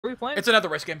we playing? It's another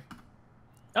race game.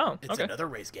 Oh, It's okay. another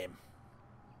race game.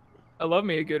 I love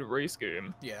me a good race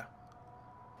game. Yeah.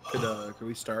 Could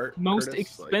we start? Most Curtis?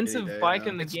 expensive Like, bike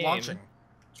in the It's game. launching.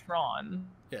 Tron.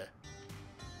 Yeah.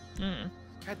 Hmm.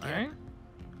 God damn. Alright.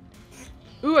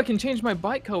 Ooh, I can change my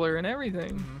bike color and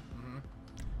everything.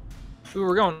 Ooh,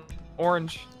 we're going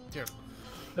orange. Here.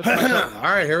 That's my color. All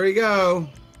right, here we go.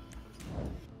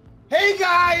 Hey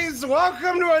guys,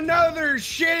 welcome to another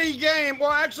shitty game.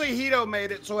 Well, actually, Hito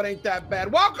made it, so it ain't that bad.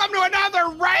 Welcome to another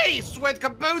race with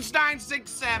Caboose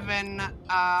 967,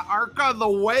 Arca the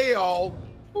Whale,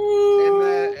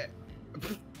 and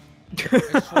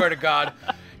I swear to God.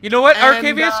 You know what, And,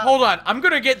 Arcavius? Hold on. I'm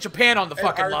gonna get Japan on the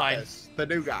fucking line. Arthas, the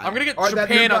new guy. I'm gonna get Or that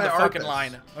new Japan on guy, the fucking Arthas.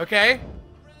 line. Okay?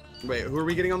 Wait, who are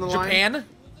we getting on the line? Japan?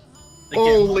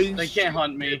 Holy They can't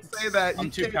hunt me. Say that. I'm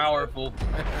You too can't- powerful.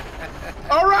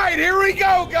 All right, here we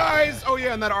go, guys. Oh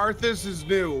yeah, and that Arthas is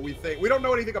new. We think we don't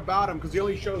know anything about him because he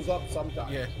only shows up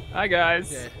sometimes. Yeah. Hi,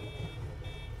 guys.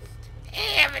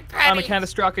 Yeah. I'm a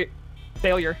catastrophic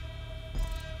failure.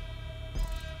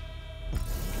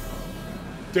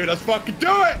 Dude, let's fucking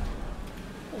do it.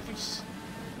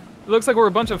 It looks like we're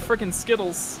a bunch of freaking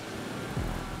Skittles.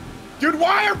 Dude,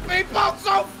 why are people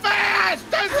so fast?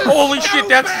 This is Holy shit,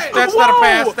 that's stupid! not a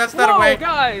pass. That's not a way.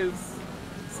 Guys!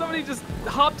 Somebody just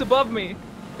hopped above me.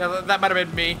 Yeah, that might have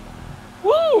been me.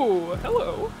 Woo!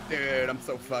 Hello. Dude, I'm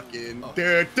so fucking.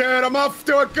 Dude, I'm off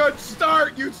to a good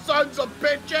start, you sons of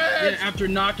bitches! Yeah, after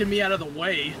knocking me out of the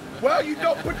way. Well, you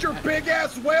don't put your big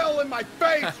ass whale in my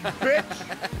face, you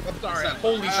bitch! I'm sorry.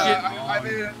 Holy shit.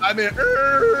 I'm in.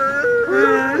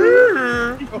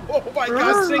 Oh my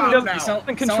god, This thing stop doesn't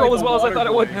now. control as well as I thought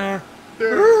it would.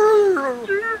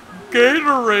 Dude,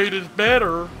 Gatorade is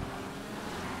better.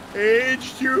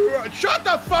 H2. Shut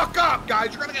the fuck up,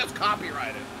 guys! You're gonna get us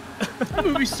copyrighted. That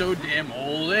movie's so damn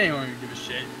old. They ain't gonna give a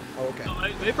shit.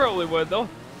 Okay. They probably would. They'll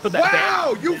put that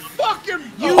Wow, you fucking.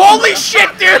 Holy shit,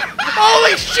 dude!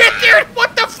 Holy shit, dude!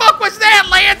 What the fuck was that,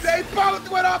 Lance? They both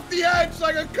went off the edge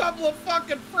like a couple of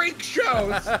fucking freak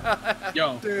shows.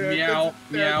 Yo, Dude, meow, that's-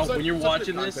 meow. such- When you're such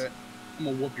watching good this, content. I'm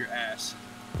gonna whoop your ass.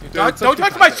 Don't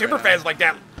talk to my super fans like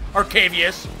that,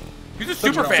 Arcavius. He's a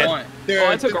super What you fan. want. Dude, Oh,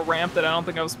 I took a ramp that I don't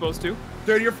think I was supposed to.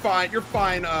 dude, you're fine. You're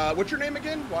fine. What's your name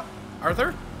again? What?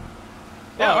 Arthur?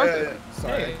 Yeah, Oh, Arthur.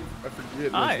 Sorry, Hey. I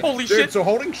forget. Hi. Holy Dude, shit. so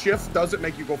holding shift doesn't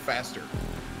make you go faster.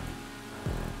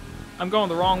 I'm going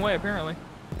the wrong way, apparently.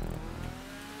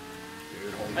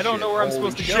 Dude, holy I don't know where I'm Holy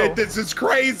supposed to shit, go. This is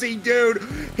crazy, dude.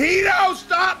 Hito,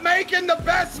 stop making the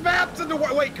best maps in the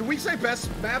world. Wait, can we say best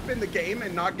map in the game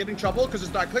and not get in trouble because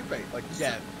it's not clickbait? Like,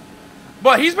 Yeah.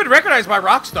 Well, he's been recognized by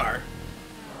Rockstar.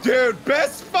 dude,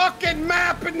 best fucking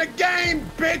map in the game,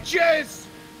 bitches.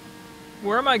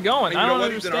 Where am I going? And I you know don't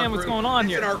what? He's in our understand what's crew. going on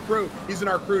He's here. in our crew. He's in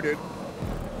our crew, dude.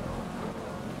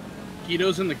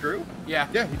 Hito's in the crew? Yeah.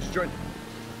 Yeah, he just joined.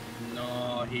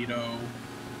 No, Hito.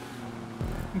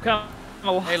 I'm kind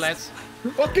of lost. Hey, Lance.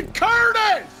 Fucking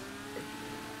Curtis!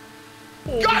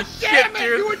 Holy God shit, damn it!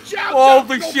 dude. You and Chow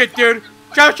Holy Chow shit, go dude.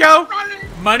 ChowChow, running.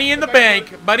 money in the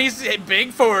bank. Money's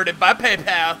being forwarded by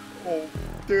PayPal. Oh,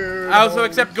 dude. I also holy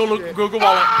accept Google shit. Wallet.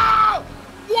 Oh!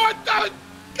 What the?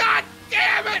 God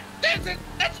damn it!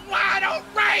 That's why I don't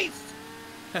race.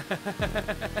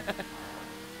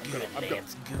 I'm good.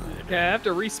 Okay, I have to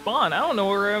respawn. I don't know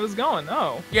where I was going.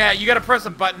 Oh. Yeah, you gotta press a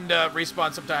button to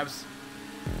respawn sometimes.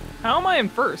 How am I in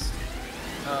first?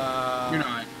 You're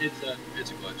not. It's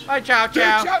a glitch. Hi, Chow Dude,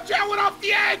 Chow. Chow Chow went off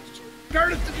the edge.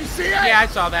 Curtis, did you see it? Yeah, I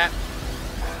saw that.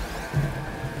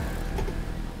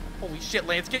 Holy shit,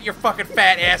 Lance, get your fucking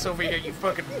fat ass over here, you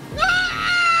fucking...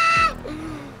 Ah!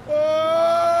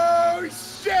 Oh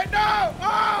shit! No!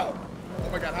 Oh! Oh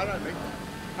my god! How did I make that?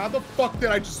 How the fuck did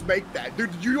I just make that,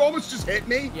 dude? Did you almost just hit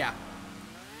me? Yeah.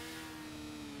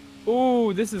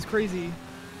 Ooh, this is crazy.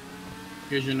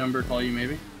 Here's your number. Call you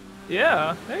maybe.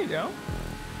 Yeah, there you go.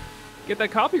 Get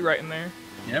that copyright in there.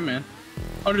 Yeah, man.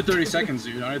 130 seconds,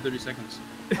 dude. 130 seconds.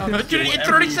 In 30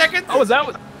 Whatever you- seconds? Oh, is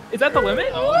that the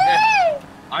limit? Woo!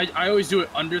 I always do it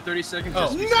under 30 seconds.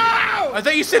 Just to be No! safe. I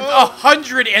thought you said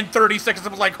 130 seconds. I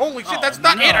was like, holy shit, Oh, that's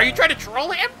not it. no. Are you trying to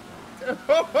troll him?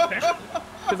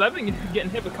 Because I've been getting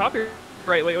hit with copyright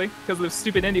lately because of those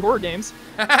stupid indie horror games.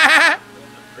 Are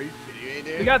you kidding me,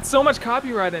 dude? We got so much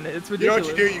copyright in it. It's You know ridiculous.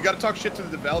 what you do? You gotta talk shit to the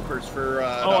developers for.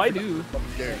 Oh, I do.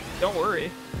 Dude. Don't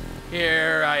worry.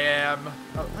 Here I am.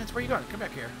 Oh, Lance, where you going? Come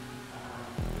back here.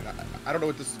 I don't know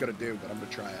what this is gonna do, but I'm gonna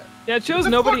try it. Yeah, it shows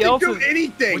Doesn't nobody fucking else. do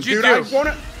anything, What'd you dude. do? I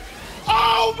wanna.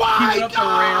 Oh my went up the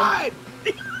god!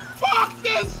 Fuck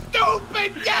this!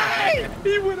 stupid game!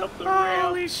 He went up the rail.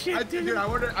 Holy shit, Dude, I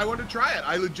want to try it.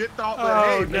 I legit thought that, Oh,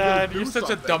 hey, maybe God, it'll you're do such a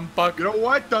something. dumb fuck. You know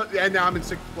what? And now I'm in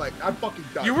 6th place. I'm fucking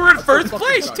done. You were in I'm first fucking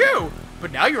place, done. too.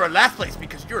 But now you're in last place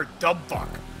because you're a dumb fuck.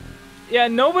 Yeah,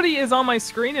 nobody is on my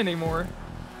screen anymore.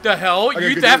 The hell? Okay,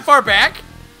 You good that news. far back?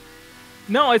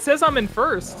 No, it says I'm in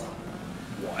first.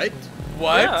 What?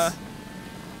 What? Yeah.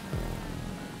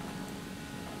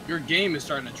 Your game is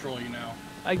starting to troll you now.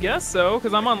 I guess so,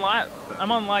 because I'm on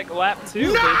like lap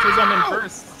 2, but it says I'm in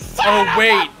first. Oh,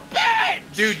 wait.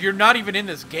 Dude, you're not even in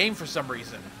this game for some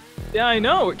reason. Yeah, I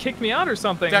know. It kicked me out or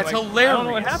something. That's like, I don't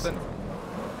know what hilarious. happened.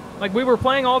 Like, we were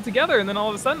playing all together, and then all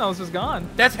of a sudden I was just gone.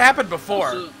 That's happened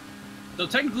before. So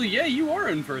technically, yeah, you are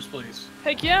in first place.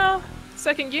 Heck yeah.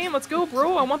 Second game, let's go,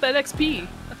 bro. I want that XP. I'm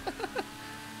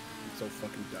so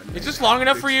fucking done. Is this long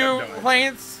enough for you,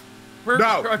 Lance?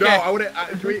 No, Okay. no, I want to.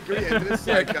 Can we end this?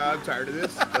 Like, I'm tired of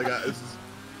this. Like,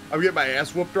 I'm getting my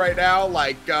ass whooped right now.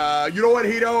 Like, you know what,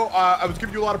 Hito? I was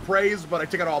giving you a lot of praise, but I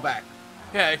take it all back.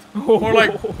 Yeah, more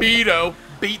like Beto.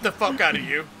 Beat the fuck out of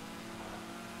you.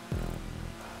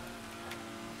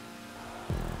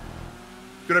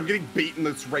 Dude, I'm getting beaten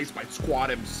this race by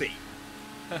Squad MC.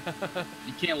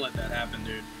 You can't let that happen,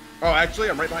 dude. Oh, actually,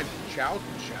 I'm right behind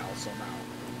ChowChow somehow.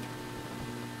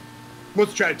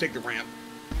 Let's try to take the ramp.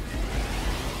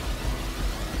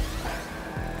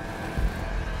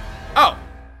 Oh.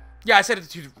 Yeah, I said it's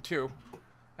two.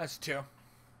 That's 2.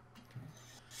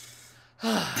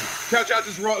 ChowChow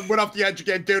just went off the edge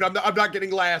again, dude. I'm not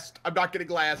getting last. I'm not getting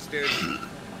last, dude.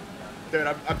 Dude,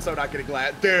 I'm so not getting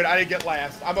last. Dude, I didn't get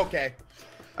last. I'm okay.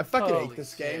 I fucking hate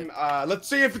this game. Let's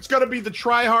see if it's gonna be the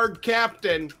try-hard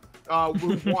captain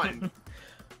who won.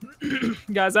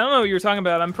 Guys, I don't know what you're talking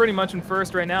about. I'm pretty much in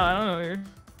first right now. I don't know what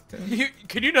you're...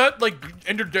 Can you not, like,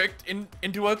 interject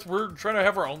into us? We're trying to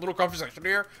have our own little conversation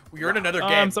here. You're in another game.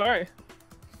 I'm sorry.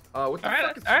 What the All right,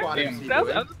 fuck is all Squad right. MC I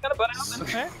doing? was just gonna butt out then.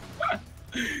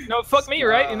 Okay. No, fuck me,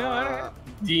 right? You know, I don't...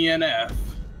 DNF.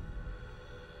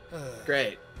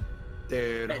 Great.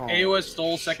 Dude, AOS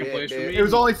stole second place dude. for me. It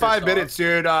was only Pissed 5 off. minutes,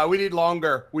 dude. We need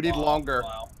longer. We need longer.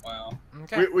 Wow.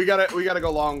 Okay. We gotta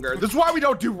go longer. This is why we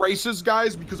don't do races,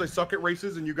 guys, because I suck at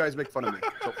races and you guys make fun of me.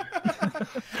 So.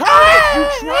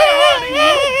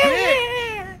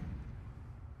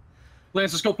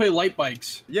 Lance, let's go play light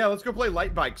bikes. Yeah, let's go play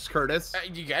light bikes, Curtis.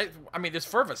 You guys, I mean, there's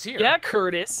 4 of us here. Yeah,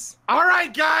 Curtis. All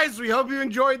right, guys, we hope you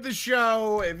enjoyed the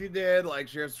show. If you did, like,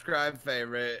 share, subscribe,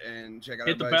 favorite, and check out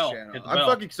Hit the everybody's bell. channel. Hit the I'm bell.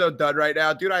 fucking so done right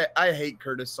now. Dude, I hate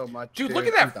Curtis so much. Dude, look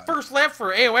at I'm that done. first lap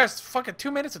for AOS. Fucking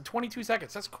 2 minutes and 22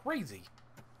 seconds. That's crazy.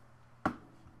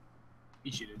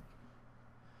 He cheated.